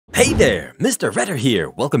Hey there, Mr. Redder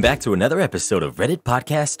here. Welcome back to another episode of Reddit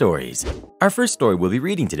Podcast Stories. Our first story we'll be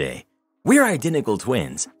reading today. We're identical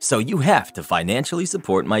twins, so you have to financially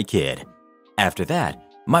support my kid. After that,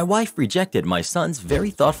 my wife rejected my son's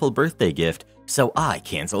very thoughtful birthday gift, so I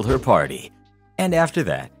canceled her party. And after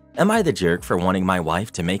that, am I the jerk for wanting my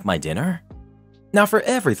wife to make my dinner? Now for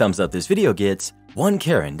every thumbs up this video gets, one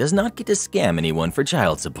Karen does not get to scam anyone for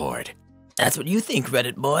child support. That's what you think,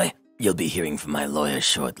 Reddit boy. You'll be hearing from my lawyer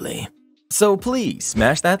shortly. So please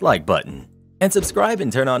smash that like button and subscribe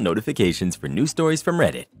and turn on notifications for new stories from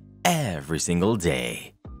Reddit every single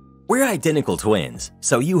day. We're identical twins,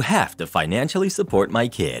 so you have to financially support my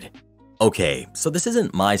kid. Okay, so this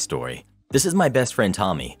isn't my story. This is my best friend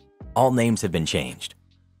Tommy. All names have been changed.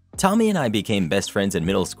 Tommy and I became best friends in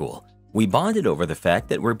middle school. We bonded over the fact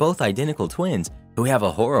that we're both identical twins who have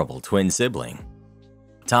a horrible twin sibling.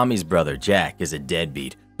 Tommy's brother Jack is a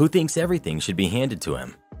deadbeat who thinks everything should be handed to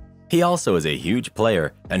him. He also is a huge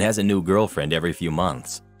player and has a new girlfriend every few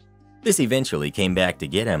months. This eventually came back to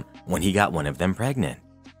get him when he got one of them pregnant.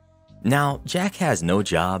 Now, Jack has no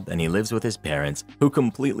job and he lives with his parents who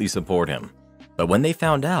completely support him. But when they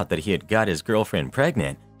found out that he had got his girlfriend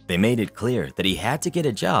pregnant, they made it clear that he had to get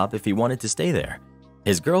a job if he wanted to stay there.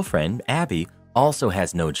 His girlfriend, Abby, also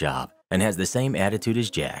has no job and has the same attitude as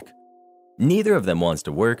Jack. Neither of them wants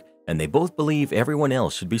to work, and they both believe everyone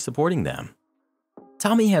else should be supporting them.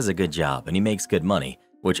 Tommy has a good job and he makes good money,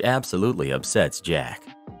 which absolutely upsets Jack.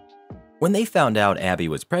 When they found out Abby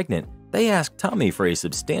was pregnant, they asked Tommy for a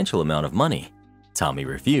substantial amount of money. Tommy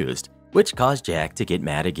refused, which caused Jack to get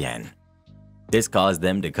mad again. This caused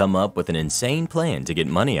them to come up with an insane plan to get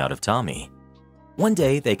money out of Tommy. One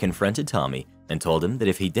day, they confronted Tommy and told him that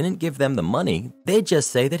if he didn't give them the money, they'd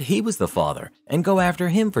just say that he was the father and go after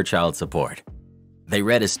him for child support. They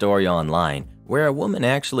read a story online where a woman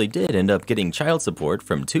actually did end up getting child support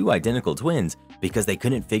from two identical twins because they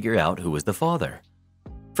couldn't figure out who was the father.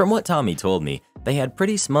 From what Tommy told me, they had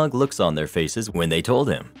pretty smug looks on their faces when they told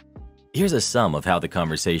him. Here's a sum of how the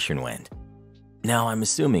conversation went. Now, I'm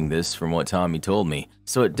assuming this from what Tommy told me,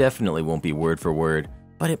 so it definitely won't be word for word,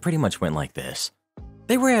 but it pretty much went like this.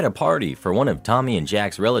 They were at a party for one of Tommy and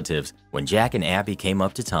Jack's relatives when Jack and Abby came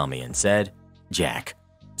up to Tommy and said, Jack,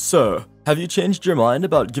 "Sir, have you changed your mind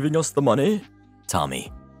about giving us the money?"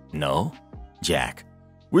 Tommy, "No." Jack,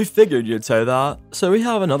 "We figured you'd say that, so we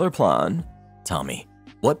have another plan." Tommy,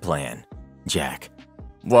 "What plan?" Jack,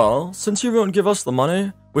 "Well, since you won't give us the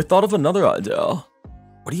money, we thought of another idea."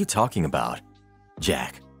 "What are you talking about?"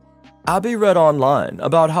 Jack, "Abby read online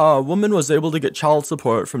about how a woman was able to get child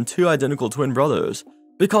support from two identical twin brothers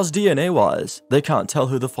because DNA-wise, they can't tell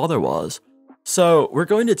who the father was. So we're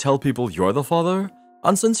going to tell people you're the father,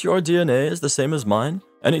 and since your DNA is the same as mine,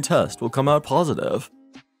 any test will come out positive."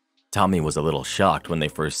 Tommy was a little shocked when they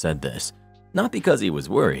first said this, not because he was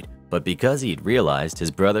worried, but because he'd realized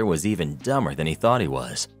his brother was even dumber than he thought he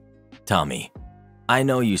was. Tommy, "I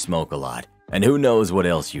know you smoke a lot, and who knows what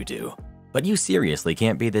else you do, but you seriously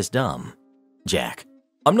can't be this dumb." Jack,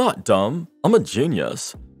 "I'm not dumb, I'm a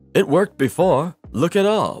genius. It worked before, look it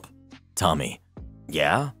up." Tommy,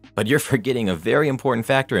 "Yeah, but you're forgetting a very important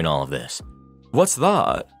factor in all of this." "What's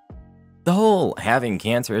that?" "The whole having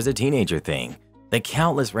cancer as a teenager thing, the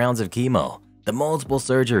countless rounds of chemo, the multiple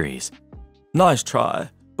surgeries." "Nice try,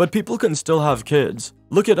 but people can still have kids,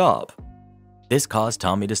 look it up." This caused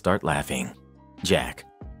Tommy to start laughing. Jack,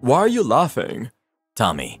 "Why are you laughing?"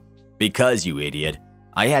 Tommy, "Because, you idiot.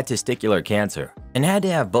 I had testicular cancer and had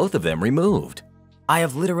to have both of them removed. I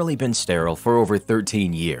have literally been sterile for over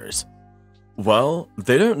 13 years. "Well,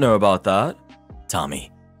 they don't know about that."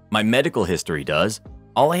 Tommy, "My medical history does.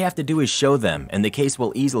 All I have to do is show them and the case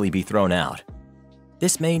will easily be thrown out."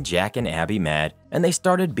 This made Jack and Abby mad and they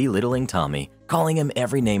started belittling Tommy, calling him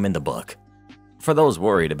every name in the book. For those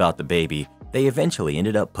worried about the baby, they eventually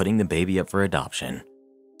ended up putting the baby up for adoption.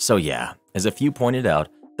 So yeah, as a few pointed out,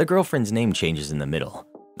 the girlfriend's name changes in the middle.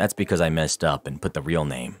 That's because I messed up and put the real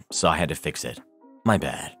name, so I had to fix it. My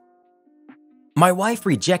bad. My wife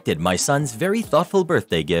rejected my son's very thoughtful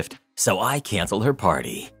birthday gift, so I canceled her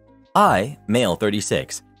party. I, male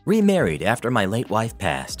 36, remarried after my late wife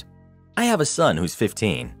passed. I have a son who's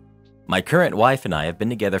 15. My current wife and I have been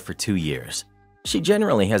together for 2 years. She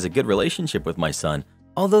generally has a good relationship with my son,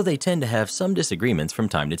 although they tend to have some disagreements from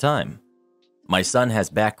time to time. My son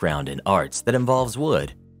has background in arts that involves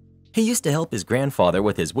wood. He used to help his grandfather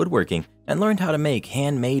with his woodworking and learned how to make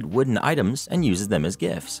handmade wooden items and uses them as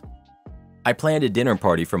gifts. I planned a dinner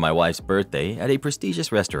party for my wife's birthday at a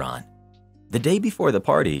prestigious restaurant. The day before the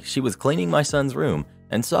party, she was cleaning my son's room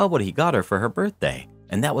and saw what he got her for her birthday,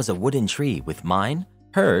 and that was a wooden tree with mine,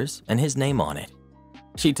 hers, and his name on it.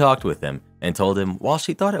 She talked with him and told him while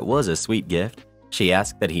she thought it was a sweet gift, she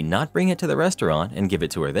asked that he not bring it to the restaurant and give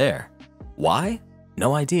it to her there. Why?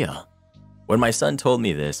 No idea. When my son told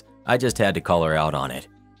me this, I just had to call her out on it.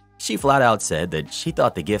 She flat out said that she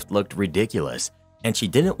thought the gift looked ridiculous and she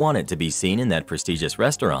didn't want it to be seen in that prestigious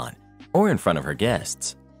restaurant or in front of her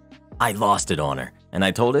guests. I lost it on her and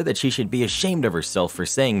I told her that she should be ashamed of herself for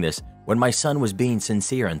saying this when my son was being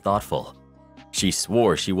sincere and thoughtful. She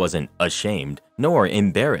swore she wasn't ashamed nor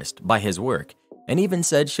embarrassed by his work and even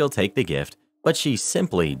said she'll take the gift, but she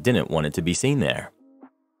simply didn't want it to be seen there.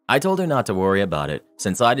 I told her not to worry about it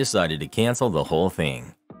since I decided to cancel the whole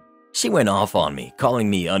thing. She went off on me, calling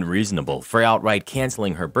me unreasonable for outright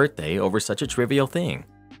canceling her birthday over such a trivial thing.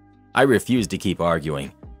 I refused to keep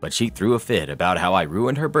arguing, but she threw a fit about how I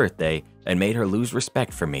ruined her birthday and made her lose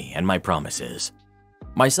respect for me and my promises.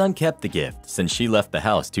 My son kept the gift since she left the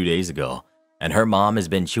house 2 days ago, and her mom has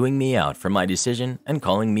been chewing me out for my decision and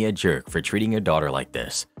calling me a jerk for treating her daughter like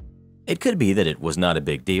this. It could be that it was not a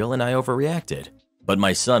big deal and I overreacted, but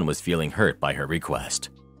my son was feeling hurt by her request.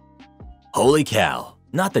 Holy cow!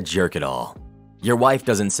 Not the jerk at all. Your wife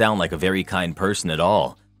doesn't sound like a very kind person at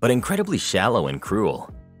all, but incredibly shallow and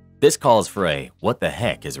cruel. This calls for a what the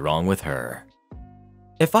heck is wrong with her.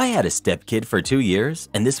 If I had a stepkid for 2 years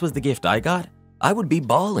and this was the gift I got, I would be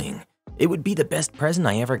bawling. It would be the best present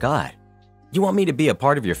I ever got. You want me to be a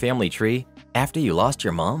part of your family tree after you lost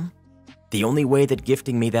your mom? The only way that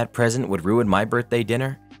gifting me that present would ruin my birthday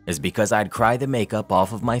dinner is because I'd cry the makeup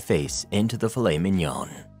off of my face into the filet mignon.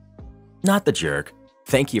 Not the jerk.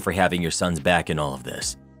 Thank you for having your son's back in all of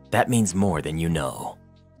this. That means more than you know.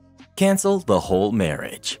 Cancel the whole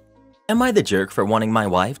marriage. Am I the jerk for wanting my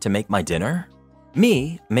wife to make my dinner?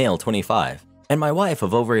 Me, male 25, and my wife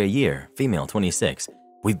of over a year, female 26.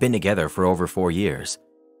 We've been together for over 4 years.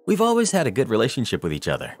 We've always had a good relationship with each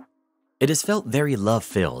other. It has felt very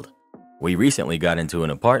love-filled. We recently got into an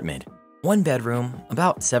apartment, 1 bedroom,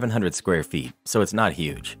 about 700 square feet, so it's not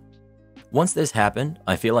huge. Once this happened,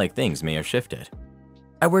 I feel like things may have shifted.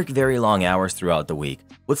 I work very long hours throughout the week,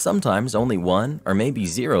 with sometimes only 1 or maybe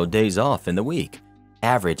 0 days off in the week,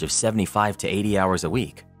 average of 75 to 80 hours a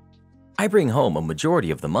week. I bring home a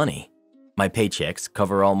majority of the money. My paychecks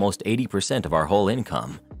cover almost 80% of our whole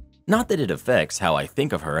income. Not that it affects how I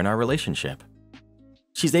think of her in our relationship.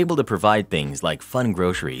 She's able to provide things like fun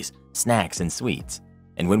groceries, snacks, and sweets.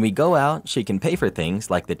 And when we go out, she can pay for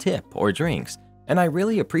things like the tip or drinks, and I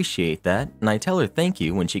really appreciate that, and I tell her thank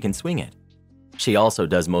you when she can swing it. She also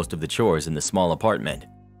does most of the chores in the small apartment.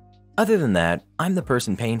 Other than that, I'm the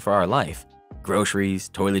person paying for our life. Groceries,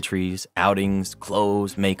 toiletries, outings,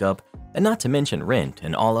 clothes, makeup, and not to mention rent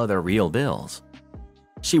and all other real bills.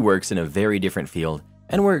 She works in a very different field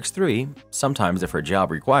and works 3, sometimes if her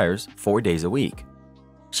job requires, 4 days a week.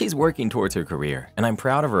 She's working towards her career, and I'm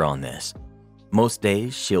proud of her on this. Most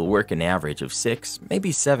days, she'll work an average of 6,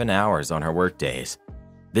 maybe 7 hours on her work days.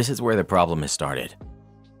 This is where the problem has started.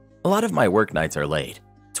 A lot of my work nights are late,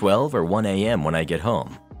 12 or 1 a.m. when I get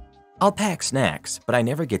home. I'll pack snacks, but I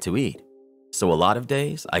never get to eat. So a lot of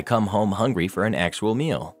days, I come home hungry for an actual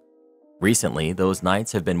meal. Recently, those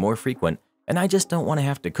nights have been more frequent, and I just don't want to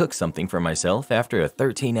have to cook something for myself after a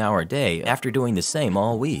 13-hour day after doing the same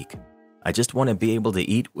all week. I just want to be able to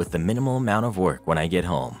eat with the minimal amount of work when I get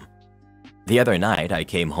home. The other night, I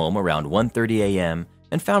came home around 1:30 a.m.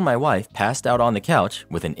 and found my wife passed out on the couch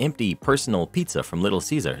with an empty personal pizza from Little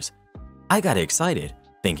Caesars. I got excited,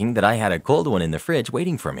 thinking that I had a cold one in the fridge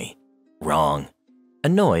waiting for me. Wrong.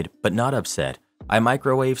 Annoyed, but not upset, I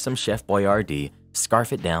microwave some Chef Boyardee,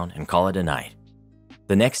 scarf it down, and call it a night.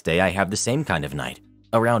 The next day, I have the same kind of night.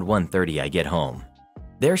 Around 1:30, I get home.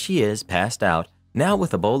 There she is, passed out, now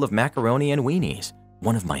with a bowl of macaroni and weenies,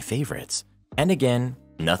 one of my favorites. And again,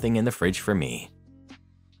 nothing in the fridge for me.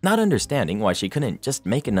 Not understanding why she couldn't just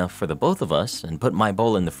make enough for the both of us and put my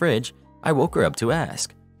bowl in the fridge, I woke her up to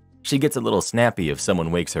ask. She gets a little snappy if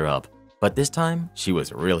someone wakes her up, but this time she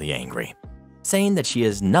was really angry, saying that she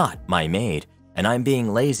is not my maid and I'm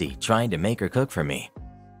being lazy trying to make her cook for me.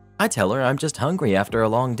 I tell her I'm just hungry after a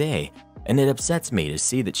long day, and it upsets me to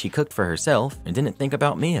see that she cooked for herself and didn't think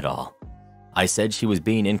about me at all. I said she was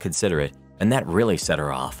being inconsiderate, and that really set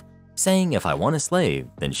her off, saying if I want a slave,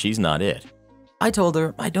 then she's not it. I told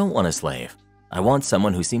her I don't want a slave. I want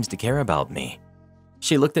someone who seems to care about me.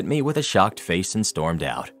 She looked at me with a shocked face and stormed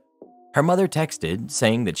out. Her mother texted,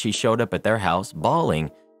 saying that she showed up at their house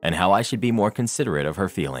bawling and how I should be more considerate of her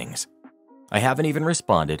feelings. I haven't even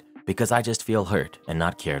responded because I just feel hurt and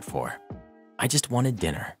not cared for. I just wanted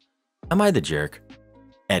dinner. Am I the jerk?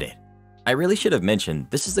 Edit. I really should have mentioned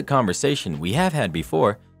this is a conversation we have had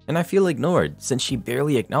before and I feel ignored since she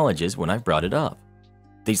barely acknowledges when I've brought it up.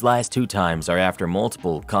 These last 2 times are after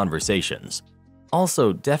multiple conversations.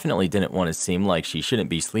 Also, definitely didn't want to seem like she shouldn't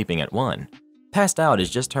be sleeping at 1. Passed out is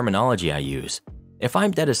just terminology I use. If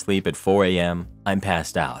I'm dead asleep at 4 a.m., I'm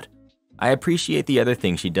passed out. I appreciate the other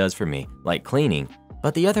things she does for me, like cleaning,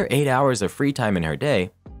 but the other 8 hours of free time in her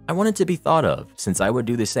day, I want it to be thought of since I would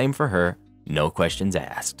do the same for her, no questions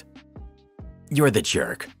asked. You're the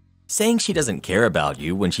jerk. Saying she doesn't care about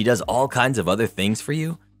you when she does all kinds of other things for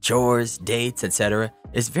you, chores, dates, etc.,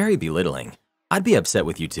 is very belittling. I'd be upset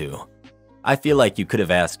with you too. I feel like you could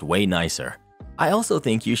have asked way nicer. I also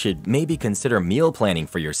think you should maybe consider meal planning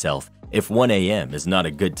for yourself if 1 a.m. is not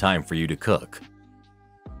a good time for you to cook.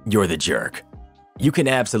 You're the jerk. You can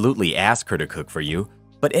absolutely ask her to cook for you,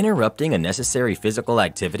 but interrupting a necessary physical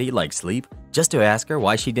activity like sleep just to ask her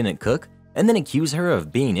why she didn't cook and then accuse her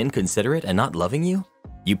of being inconsiderate and not loving you?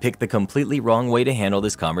 You picked the completely wrong way to handle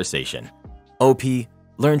this conversation. OP,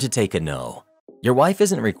 learn to take a no. Your wife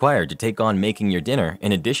isn't required to take on making your dinner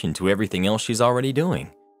in addition to everything else she's already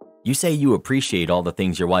doing. You say you appreciate all the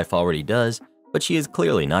things your wife already does, but she is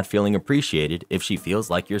clearly not feeling appreciated if she feels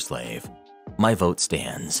like your slave. My vote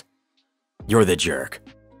stands. You're the jerk.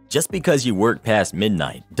 Just because you work past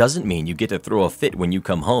midnight doesn't mean you get to throw a fit when you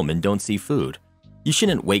come home and don't see food. You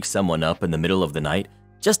shouldn't wake someone up in the middle of the night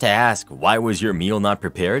just to ask why was your meal not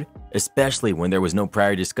prepared, especially when there was no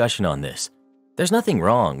prior discussion on this. There's nothing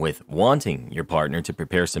wrong with wanting your partner to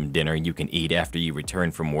prepare some dinner you can eat after you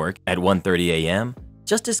return from work at 1:30 a.m.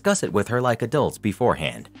 Just discuss it with her like adults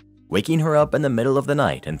beforehand. Waking her up in the middle of the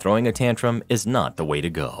night and throwing a tantrum is not the way to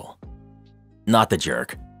go. Not the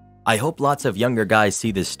jerk. I hope lots of younger guys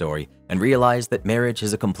see this story and realize that marriage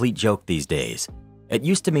is a complete joke these days. It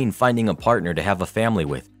used to mean finding a partner to have a family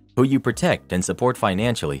with, who you protect and support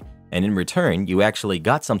financially, and in return you actually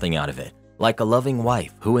got something out of it, like a loving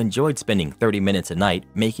wife who enjoyed spending 30 minutes a night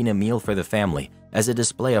making a meal for the family as a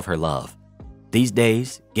display of her love. These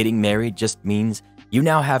days, getting married just means you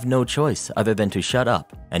now have no choice other than to shut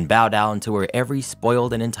up and bow down to her every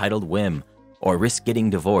spoiled and entitled whim, or risk getting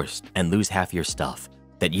divorced and lose half your stuff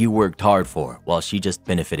that you worked hard for while she just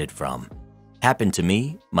benefited from. Happened to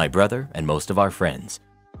me, my brother, and most of our friends.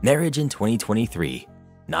 Marriage in 2023,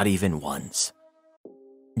 not even once.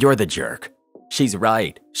 You're the jerk. She's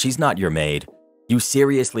right, she's not your maid. You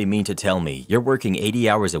seriously mean to tell me you're working 80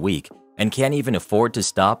 hours a week and can't even afford to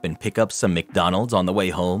stop and pick up some McDonald's on the way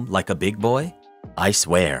home like a big boy? I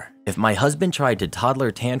swear, if my husband tried to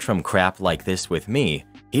toddler tantrum crap like this with me,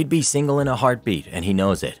 he'd be single in a heartbeat and he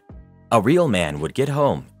knows it. A real man would get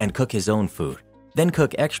home and cook his own food, then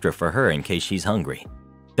cook extra for her in case she's hungry.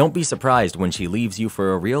 Don't be surprised when she leaves you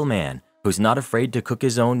for a real man who's not afraid to cook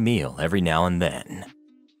his own meal every now and then.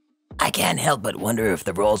 I can't help but wonder if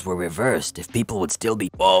the roles were reversed, if people would still be—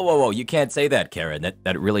 Whoa, you can't say that, Karen.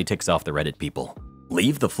 That really ticks off the Reddit people.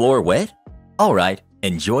 Leave the floor wet? All right,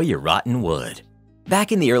 enjoy your rotten wood.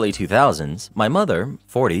 Back in the early 2000s, my mother,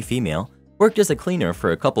 40 female, worked as a cleaner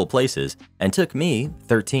for a couple places and took me,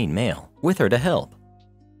 13 male, with her to help.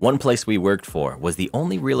 One place we worked for was the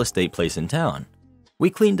only real estate place in town. We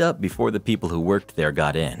cleaned up before the people who worked there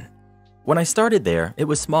got in. When I started there, it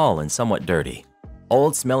was small and somewhat dirty.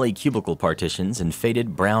 Old smelly cubicle partitions and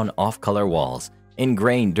faded brown off-color walls,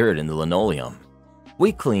 ingrained dirt in the linoleum.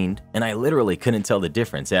 We cleaned, and I literally couldn't tell the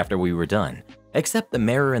difference after we were done, except the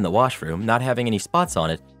mirror in the washroom not having any spots on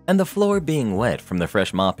it and the floor being wet from the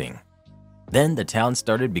fresh mopping. Then the town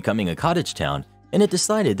started becoming a cottage town, and it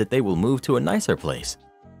decided that they will move to a nicer place.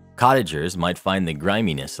 Cottagers might find the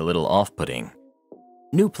griminess a little off-putting.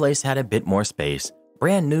 New place had a bit more space,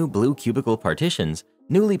 brand new blue cubicle partitions,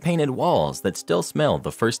 newly painted walls that still smelled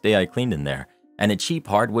the first day I cleaned in there, and a cheap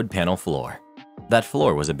hardwood panel floor. That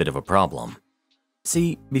floor was a bit of a problem.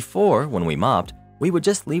 See, before, when we mopped, we would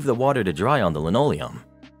just leave the water to dry on the linoleum.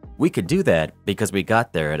 We could do that because we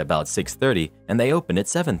got there at about 6:30 and they opened at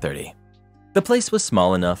 7:30. The place was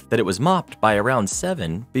small enough that it was mopped by around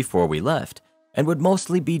 7 before we left and would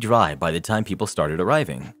mostly be dry by the time people started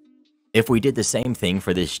arriving. If we did the same thing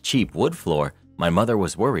for this cheap wood floor, my mother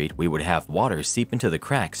was worried we would have water seep into the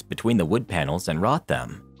cracks between the wood panels and rot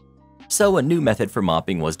them. So a new method for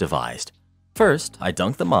mopping was devised. First, I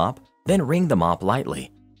dunk the mop, then wring the mop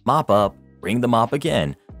lightly. Mop up, wring the mop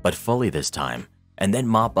again, but fully this time, and then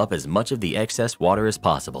mop up as much of the excess water as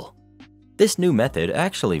possible. This new method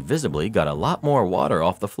actually visibly got a lot more water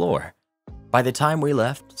off the floor. By the time we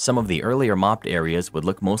left, some of the earlier mopped areas would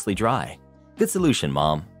look mostly dry. Good solution,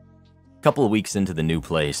 Mom. Couple of weeks into the new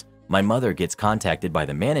place, my mother gets contacted by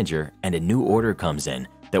the manager and a new order comes in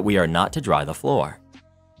that we are not to dry the floor.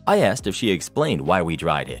 I asked if she explained why we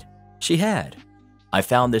dried it. She had. I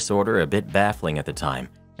found this order a bit baffling at the time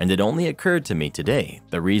and it only occurred to me today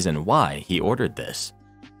the reason why he ordered this.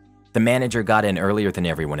 The manager got in earlier than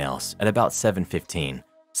everyone else at about 7:15,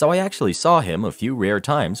 so I actually saw him a few rare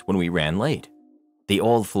times when we ran late. The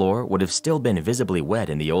old floor would have still been visibly wet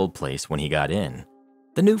in the old place when he got in.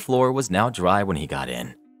 The new floor was now dry when he got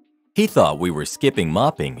in. He thought we were skipping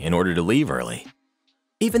mopping in order to leave early.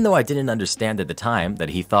 Even though I didn't understand at the time that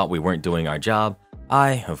he thought we weren't doing our job,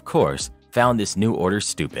 I, of course, found this new order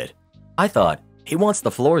stupid. I thought, he wants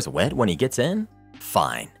the floors wet when he gets in?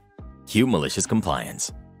 Fine. Cue malicious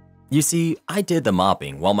compliance. You see, I did the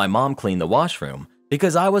mopping while my mom cleaned the washroom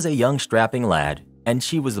because I was a young strapping lad and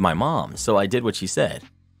she was my mom, so I did what she said.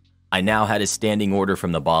 I now had a standing order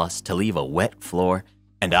from the boss to leave a wet floor,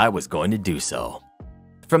 and I was going to do so.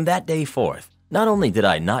 From that day forth, not only did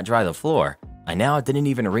I not dry the floor, I now didn't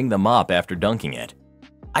even wring the mop after dunking it.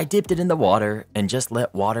 I dipped it in the water and just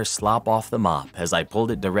let water slop off the mop as I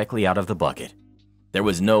pulled it directly out of the bucket. There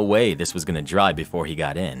was no way this was going to dry before he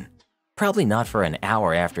got in. Probably not for an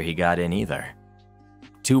hour after he got in either.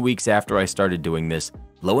 2 weeks after I started doing this,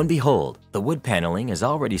 lo and behold, the wood paneling is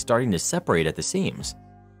already starting to separate at the seams.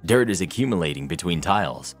 Dirt is accumulating between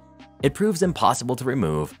tiles. It proves impossible to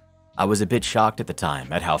remove. I was a bit shocked at the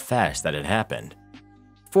time at how fast that had happened.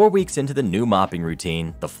 4 weeks into the new mopping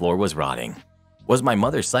routine, the floor was rotting. Was my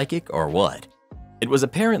mother psychic or what? It was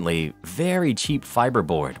apparently very cheap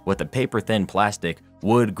fiberboard with a paper-thin plastic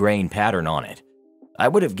wood grain pattern on it. I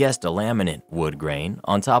would have guessed a laminate wood grain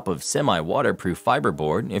on top of semi-waterproof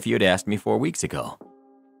fiberboard if you had asked me 4 weeks ago.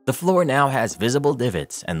 The floor now has visible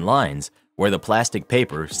divots and lines where the plastic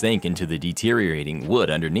paper sank into the deteriorating wood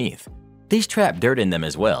underneath. These trap dirt in them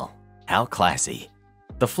as well. How classy.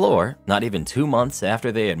 The floor, not even 2 months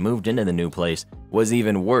after they had moved into the new place, was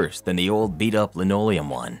even worse than the old beat-up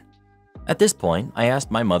linoleum one. At this point, I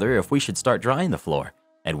asked my mother if we should start drying the floor,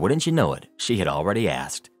 and wouldn't you know it, she had already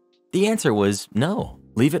asked. The answer was no,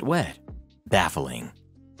 leave it wet. Baffling.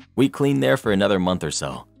 We cleaned there for another month or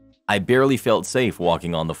so. I barely felt safe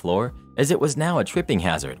walking on the floor, as it was now a tripping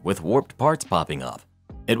hazard with warped parts popping up.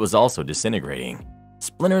 It was also disintegrating.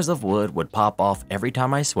 Splinters of wood would pop off every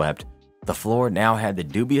time I swept. The floor now had the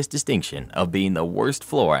dubious distinction of being the worst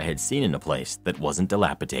floor I had seen in a place that wasn't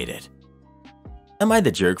dilapidated. Am I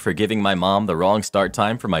the jerk for giving my mom the wrong start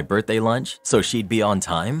time for my birthday lunch so she'd be on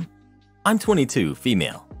time? I'm 22,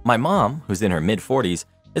 female. My mom, who's in her mid-40s,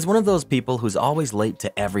 is one of those people who's always late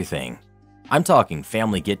to everything. I'm talking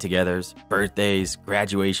family get-togethers, birthdays,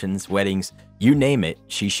 graduations, weddings, you name it,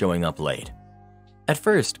 she's showing up late. At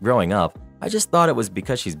first, growing up, I just thought it was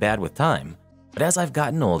because she's bad with time, but as I've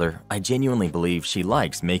gotten older, I genuinely believe she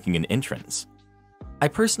likes making an entrance. I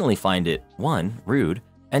personally find it, 1, rude,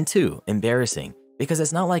 and 2, embarrassing, because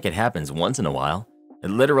it's not like it happens once in a while. It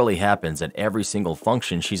literally happens at every single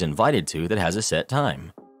function she's invited to that has a set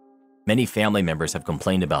time. Many family members have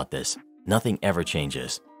complained about this. Nothing ever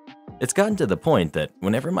changes. It's gotten to the point that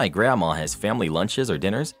whenever my grandma has family lunches or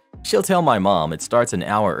dinners, she'll tell my mom it starts an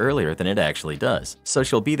hour earlier than it actually does, so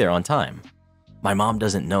she'll be there on time. My mom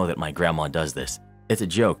doesn't know that my grandma does this. It's a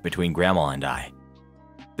joke between grandma and I.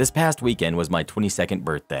 This past weekend was my 22nd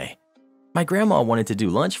birthday. My grandma wanted to do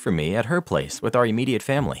lunch for me at her place with our immediate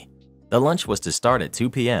family. The lunch was to start at 2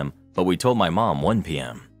 p.m., but we told my mom 1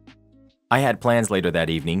 p.m. I had plans later that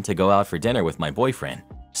evening to go out for dinner with my boyfriend,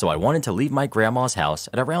 so I wanted to leave my grandma's house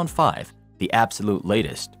at around 5, the absolute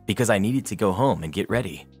latest, because I needed to go home and get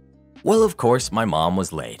ready. Well, of course, my mom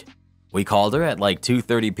was late. We called her at like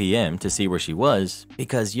 2:30 p.m. to see where she was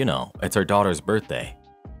because, you know, it's her daughter's birthday.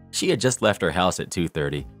 She had just left her house at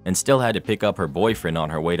 2:30 and still had to pick up her boyfriend on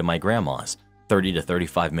her way to my grandma's, 30 to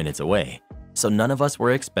 35 minutes away, so none of us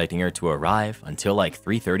were expecting her to arrive until like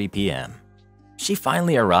 3:30 p.m. She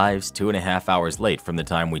finally arrives 2.5 hours late from the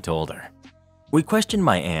time we told her. We questioned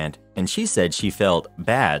my aunt, and she said she felt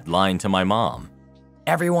bad lying to my mom.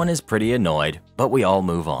 Everyone is pretty annoyed, but we all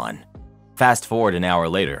move on. Fast forward an hour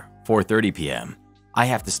later, 4:30 p.m. I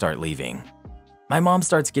have to start leaving. My mom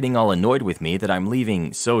starts getting all annoyed with me that I'm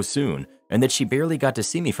leaving so soon and that she barely got to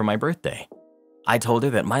see me for my birthday. I told her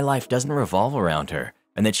that my life doesn't revolve around her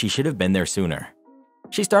and that she should have been there sooner.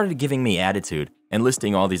 She started giving me attitude and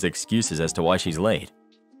listing all these excuses as to why she's late.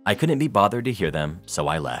 I couldn't be bothered to hear them, so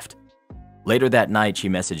I left. Later that night, she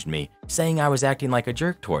messaged me saying I was acting like a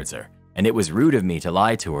jerk towards her, and it was rude of me to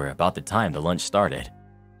lie to her about the time the lunch started.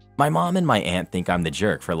 My mom and my aunt think I'm the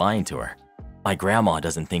jerk for lying to her. My grandma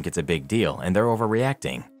doesn't think it's a big deal, and they're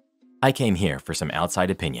overreacting. I came here for some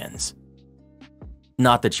outside opinions.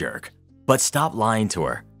 Not the jerk, but stop lying to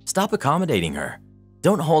her. Stop accommodating her.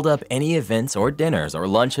 Don't hold up any events or dinners or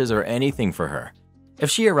lunches or anything for her. If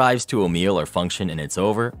she arrives to a meal or function and it's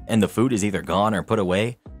over, and the food is either gone or put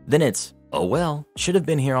away, then it's, oh well, should have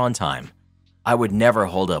been here on time. I would never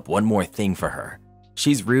hold up one more thing for her.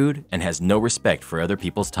 She's rude and has no respect for other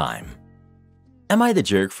people's time. Am I the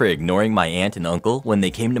jerk for ignoring my aunt and uncle when they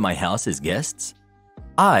came to my house as guests?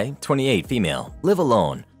 I, 28 female, live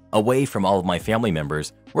alone, away from all of my family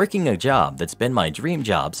members, working a job that's been my dream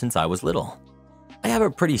job since I was little. I have a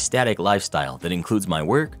pretty static lifestyle that includes my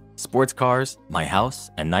work, sports cars, my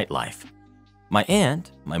house, and nightlife. My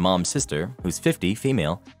aunt, my mom's sister, who's 50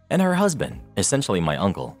 female, and her husband, essentially my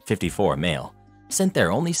uncle, 54 male, sent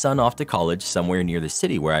their only son off to college somewhere near the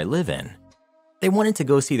city where I live in. They wanted to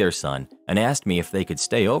go see their son and asked me if they could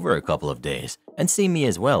stay over a couple of days and see me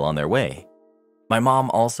as well on their way. My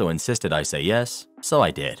mom also insisted I say yes, so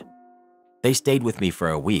I did. They stayed with me for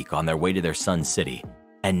a week on their way to their son's city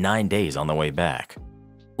and 9 days on the way back.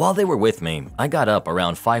 While they were with me, I got up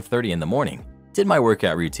around 5:30 in the morning, did my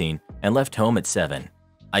workout routine, and left home at 7.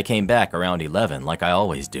 I came back around 11 like I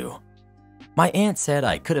always do. My aunt said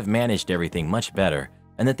I could have managed everything much better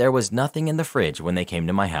and that there was nothing in the fridge when they came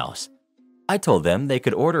to my house. I told them they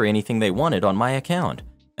could order anything they wanted on my account,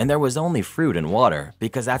 and there was only fruit and water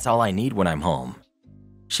because that's all I need when I'm home.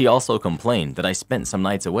 She also complained that I spent some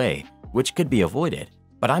nights away, which could be avoided,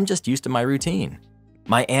 but I'm just used to my routine.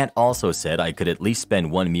 My aunt also said I could at least spend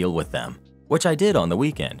one meal with them, which I did on the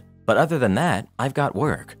weekend, but other than that, I've got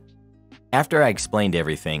work. After I explained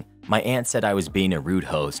everything, my aunt said I was being a rude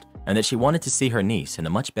host and that she wanted to see her niece in a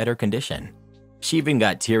much better condition. She even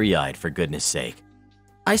got teary-eyed for goodness sake.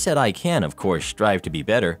 I said I can, of course, strive to be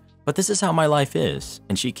better, but this is how my life is,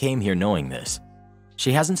 and she came here knowing this.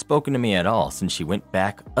 She hasn't spoken to me at all since she went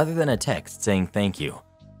back other than a text saying thank you.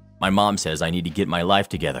 My mom says I need to get my life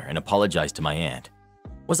together and apologize to my aunt.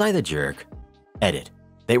 Was I the jerk? Edit.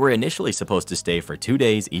 They were initially supposed to stay for 2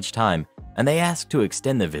 days each time, and they asked to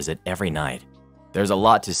extend the visit every night. There's a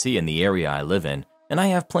lot to see in the area I live in, and I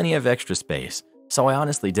have plenty of extra space, so I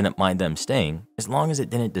honestly didn't mind them staying as long as it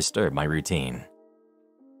didn't disturb my routine.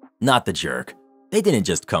 Not the jerk. They didn't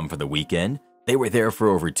just come for the weekend. They were there for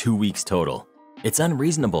over 2 weeks total. It's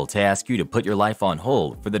unreasonable to ask you to put your life on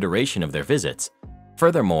hold for the duration of their visits.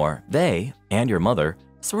 Furthermore, they, and your mother,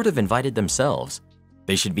 sort of invited themselves.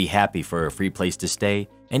 They should be happy for a free place to stay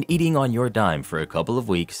and eating on your dime for a couple of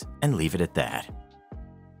weeks and leave it at that.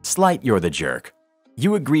 Slight you're the jerk.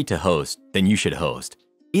 You agreed to host, then you should host.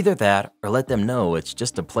 Either that or let them know it's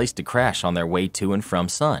just a place to crash on their way to and from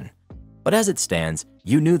Sun. But as it stands,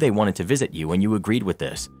 you knew they wanted to visit you and you agreed with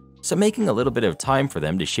this. So making a little bit of time for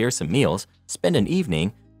them to share some meals, spend an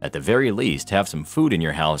evening, at the very least have some food in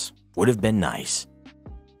your house, would have been nice.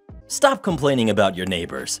 Stop complaining about your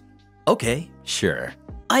neighbors. Okay, sure.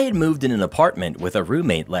 I had moved in an apartment with a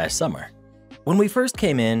roommate last summer. When we first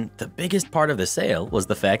came in, the biggest part of the sale was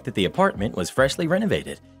the fact that the apartment was freshly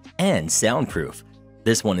renovated and soundproof.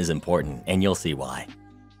 This one is important, and you'll see why.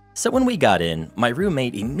 So when we got in, my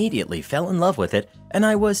roommate immediately fell in love with it, and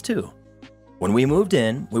I was too. When we moved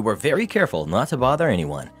in, we were very careful not to bother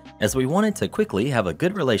anyone, as we wanted to quickly have a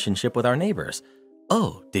good relationship with our neighbors.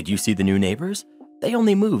 Oh, did you see the new neighbors? They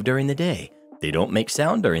only move during the day. They don't make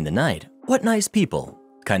sound during the night. What nice people,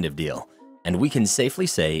 kind of deal. And we can safely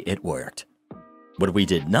say it worked. What we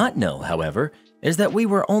did not know, however, is that we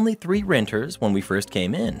were only 3 renters when we first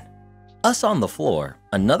came in. Us on the floor,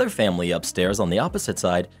 another family upstairs on the opposite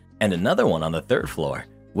side, and another one on the 3rd floor,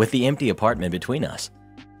 with the empty apartment between us.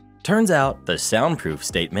 Turns out the soundproof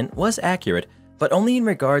statement was accurate, but only in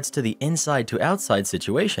regards to the inside to outside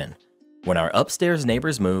situation. When our upstairs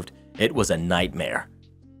neighbors moved, it was a nightmare.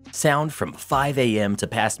 Sound from 5 a.m. to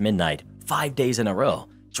past midnight, 5 days in a row,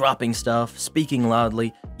 dropping stuff, speaking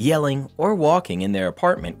loudly, yelling, or walking in their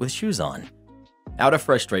apartment with shoes on. Out of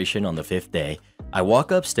frustration on the 5th day, I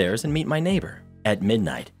walk upstairs and meet my neighbor at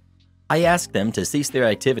midnight. I ask them to cease their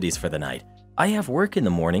activities for the night. I have work in the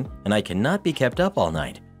morning and I cannot be kept up all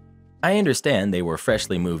night. I understand they were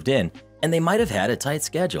freshly moved in and they might have had a tight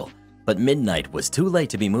schedule, but midnight was too late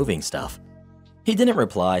to be moving stuff. He didn't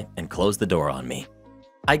reply and closed the door on me.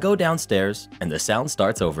 I go downstairs and the sound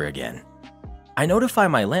starts over again. I notify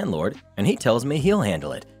my landlord and he tells me he'll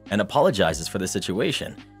handle it and apologizes for the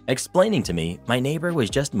situation, explaining to me my neighbor was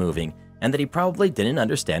just moving and that he probably didn't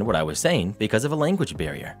understand what I was saying because of a language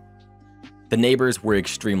barrier. The neighbors were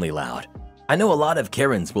extremely loud. I know a lot of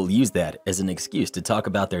Karens will use that as an excuse to talk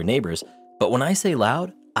about their neighbors, but when I say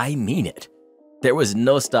loud, I mean it. There was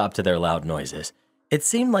no stop to their loud noises. It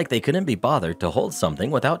seemed like they couldn't be bothered to hold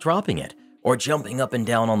something without dropping it, or jumping up and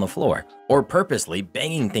down on the floor, or purposely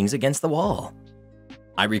banging things against the wall.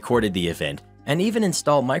 I recorded the event and even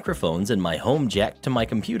installed microphones in my home jack to my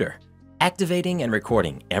computer. activating and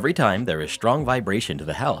recording every time there is strong vibration to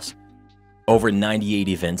the house. Over 98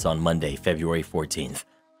 events on Monday, February 14th.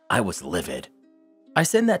 I was livid. I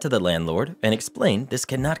sent that to the landlord and explained this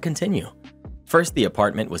cannot continue. First, the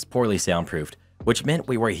apartment was poorly soundproofed, which meant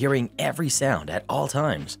we were hearing every sound at all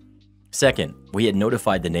times. Second, we had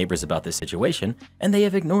notified the neighbors about the situation and they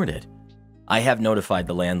have ignored it. I have notified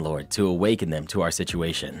the landlord to awaken them to our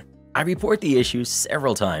situation. I report the issues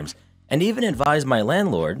several times and even advised my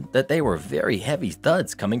landlord that they were very heavy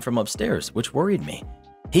thuds coming from upstairs, which worried me.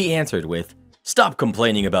 He answered with, "Stop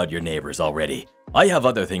complaining about your neighbors already. I have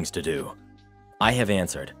other things to do." I have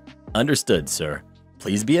answered, "Understood, sir.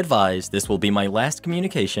 Please be advised this will be my last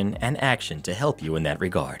communication and action to help you in that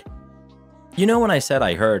regard." You know when I said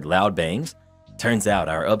I heard loud bangs? Turns out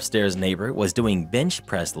our upstairs neighbor was doing bench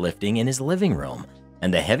press lifting in his living room,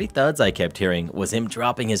 and the heavy thuds I kept hearing was him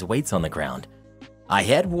dropping his weights on the ground. I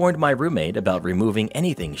had warned my roommate about removing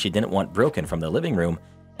anything she didn't want broken from the living room,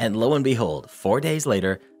 and lo and behold, 4 days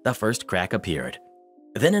later, the first crack appeared.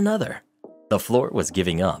 Then another. The floor was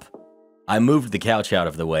giving up. I moved the couch out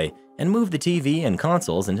of the way and moved the TV and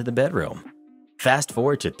consoles into the bedroom. Fast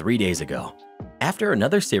forward to 3 days ago. After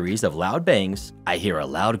another series of loud bangs, I hear a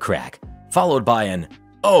loud crack, followed by an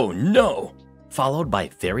 "Oh no!" followed by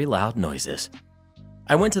very loud noises.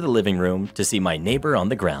 I went to the living room to see my neighbor on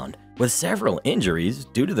the ground with several injuries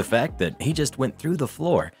due to the fact that he just went through the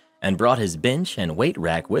floor and brought his bench and weight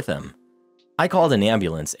rack with him. I called an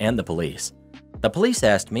ambulance and the police. The police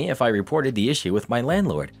asked me if I reported the issue with my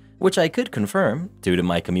landlord, which I could confirm due to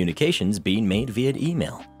my communications being made via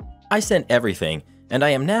email. I sent everything, and I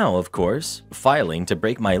am now, of course, filing to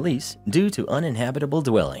break my lease due to uninhabitable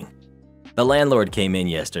dwelling. The landlord came in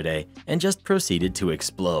yesterday and just proceeded to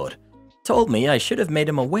explode. Told me I should have made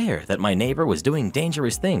him aware that my neighbor was doing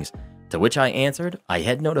dangerous things, to which I answered I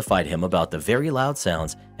had notified him about the very loud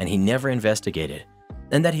sounds and he never investigated,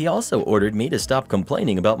 and that he also ordered me to stop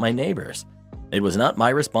complaining about my neighbors. It was not my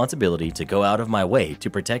responsibility to go out of my way to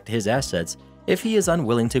protect his assets if he is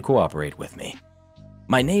unwilling to cooperate with me.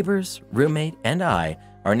 My neighbors, roommate, and I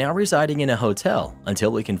are now residing in a hotel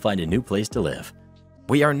until we can find a new place to live.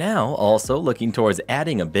 We are now also looking towards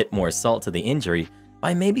adding a bit more salt to the injury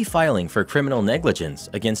by maybe filing for criminal negligence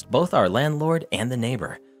against both our landlord and the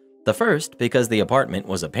neighbor. The first because the apartment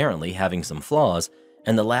was apparently having some flaws,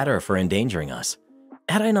 and the latter for endangering us.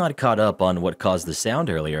 Had I not caught up on what caused the sound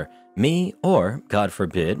earlier, me or, God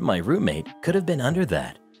forbid, my roommate could have been under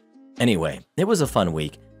that. Anyway, it was a fun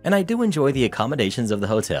week, and I do enjoy the accommodations of the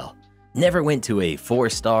hotel. Never went to a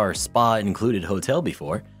 4-star spa-included hotel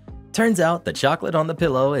before. Turns out the chocolate on the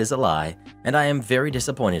pillow is a lie, and I am very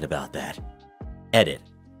disappointed about that. Edit.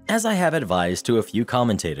 As I have advised to a few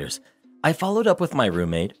commentators, I followed up with my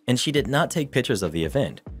roommate, and she did not take pictures of the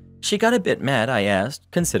event. She got a bit mad, I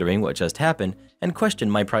asked, considering what just happened, and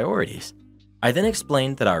questioned my priorities. I then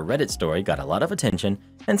explained that our Reddit story got a lot of attention,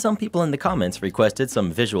 and some people in the comments requested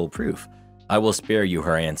some visual proof. I will spare you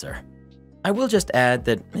her answer. I will just add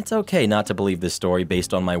that it's okay not to believe this story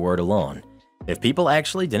based on my word alone. If people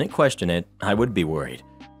actually didn't question it, I would be worried.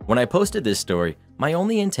 When I posted this story, my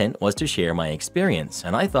only intent was to share my experience,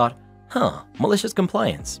 and I thought, malicious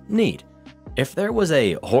compliance, neat. If there was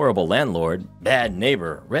a horrible landlord, bad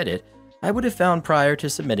neighbor Reddit, I would have found prior to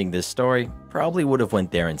submitting this story, probably would have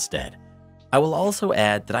went there instead. I will also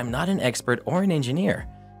add that I'm not an expert or an engineer.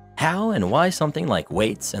 How and why something like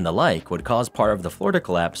weights and the like would cause part of the floor to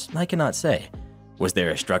collapse, I cannot say. Was there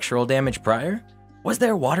a structural damage prior? Was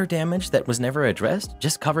there water damage that was never addressed,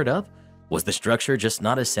 just covered up? Was the structure just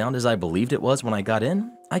not as sound as I believed it was when I got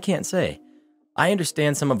in? I can't say. I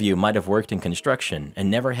understand some of you might have worked in construction and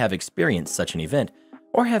never have experienced such an event,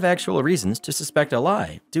 or have actual reasons to suspect a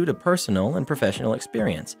lie due to personal and professional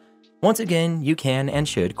experience. Once again, you can and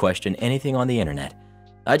should question anything on the internet.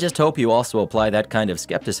 I just hope you also apply that kind of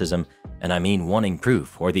skepticism, and I mean wanting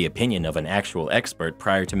proof or the opinion of an actual expert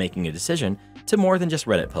prior to making a decision, to more than just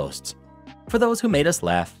Reddit posts. For those who made us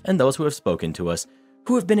laugh and those who have spoken to us,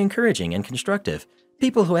 who have been encouraging and constructive,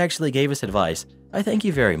 people who actually gave us advice, I thank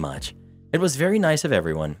you very much. It was very nice of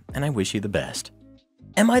everyone, and I wish you the best.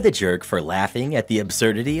 Am I the jerk for laughing at the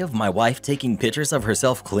absurdity of my wife taking pictures of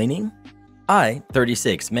herself cleaning? I,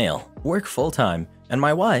 36, male, work full-time, and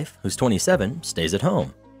my wife, who's 27, stays at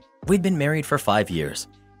home. We'd been married for 5 years.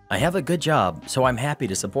 I have a good job, so I'm happy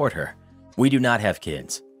to support her. We do not have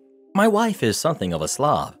kids. My wife is something of a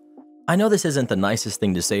slob. I know this isn't the nicest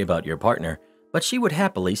thing to say about your partner, but she would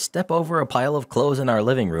happily step over a pile of clothes in our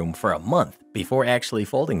living room for a month before actually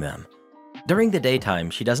folding them. During the daytime,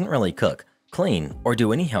 she doesn't really cook, clean, or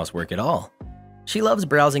do any housework at all. She loves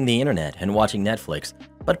browsing the internet and watching Netflix,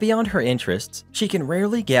 But beyond her interests, she can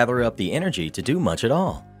rarely gather up the energy to do much at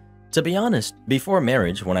all. To be honest, before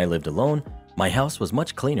marriage, when I lived alone, my house was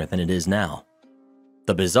much cleaner than it is now.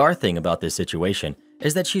 The bizarre thing about this situation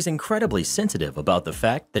is that she's incredibly sensitive about the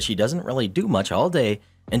fact that she doesn't really do much all day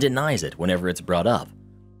and denies it whenever it's brought up.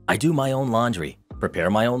 I do my own laundry, prepare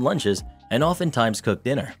my own lunches, and oftentimes cook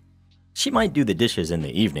dinner. She might do the dishes in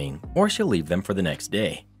the evening, or she'll leave them for the next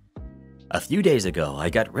day. A few days ago, I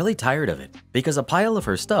got really tired of it because a pile of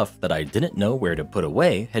her stuff that I didn't know where to put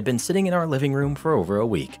away had been sitting in our living room for over a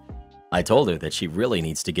week. I told her that she really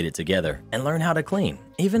needs to get it together and learn how to clean,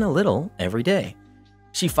 even a little, every day.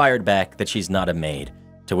 She fired back that she's not a maid,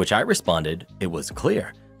 to which I responded it was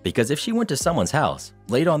clear, because if she went to someone's house,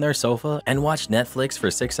 laid on their sofa, and watched Netflix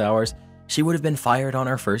for 6 hours, she would have been fired on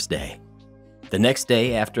our first day. The next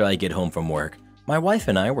day after I get home from work, my wife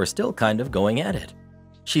and I were still kind of going at it.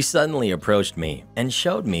 She suddenly approached me and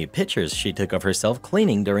showed me pictures she took of herself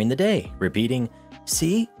cleaning during the day, repeating,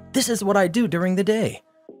 "See, this is what I do during the day."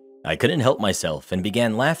 I couldn't help myself and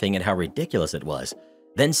began laughing at how ridiculous it was,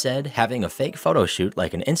 then said having a fake photo shoot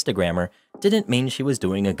like an Instagrammer didn't mean she was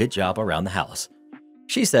doing a good job around the house.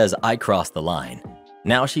 She says I crossed the line.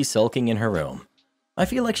 Now she's sulking in her room. I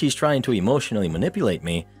feel like she's trying to emotionally manipulate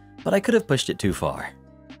me, but I could have pushed it too far.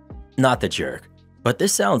 Not the jerk, but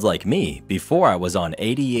this sounds like me before I was on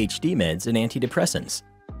ADHD meds and antidepressants.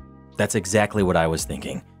 That's exactly what I was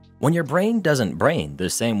thinking. When your brain doesn't brain the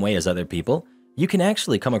same way as other people, you can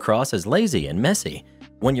actually come across as lazy and messy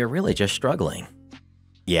when you're really just struggling.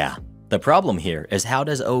 Yeah, the problem here is how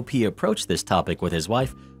does OP approach this topic with his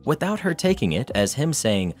wife without her taking it as him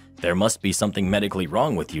saying, there must be something medically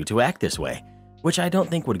wrong with you to act this way, which I don't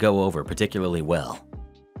think would go over particularly well.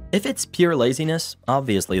 If it's pure laziness,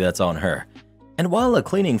 obviously that's on her. And while a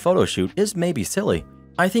cleaning photo shoot is maybe silly,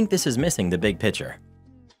 I think this is missing the big picture.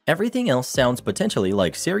 Everything else sounds potentially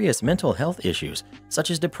like serious mental health issues, such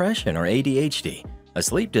as depression or ADHD, a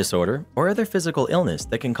sleep disorder, or other physical illness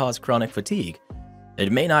that can cause chronic fatigue.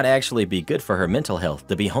 It may not actually be good for her mental health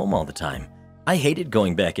to be home all the time. I hated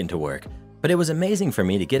going back into work, but it was amazing for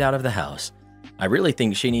me to get out of the house. I really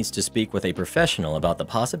think she needs to speak with a professional about the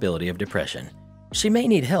possibility of depression. She may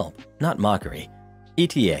need help, not mockery.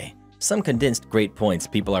 ETA, some condensed great points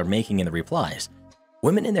people are making in the replies.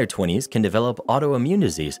 Women in their 20s can develop autoimmune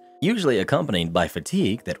disease, usually accompanied by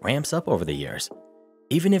fatigue that ramps up over the years.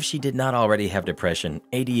 Even if she did not already have depression,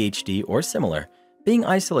 ADHD, or similar, being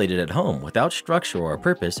isolated at home without structure or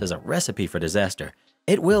purpose is a recipe for disaster.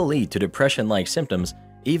 It will lead to depression-like symptoms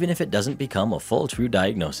even if it doesn't become a full true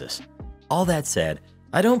diagnosis. All that said,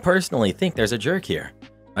 I don't personally think there's a jerk here.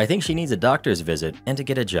 I think she needs a doctor's visit and to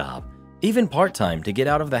get a job, even part-time to get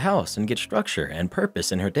out of the house and get structure and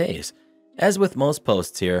purpose in her days. As with most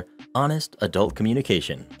posts here, honest adult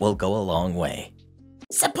communication will go a long way.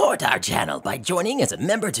 Support our channel by joining as a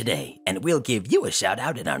member today, and we'll give you a shout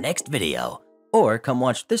out in our next video. Or come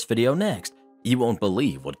watch this video next. You won't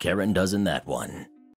believe what Karen does in that one.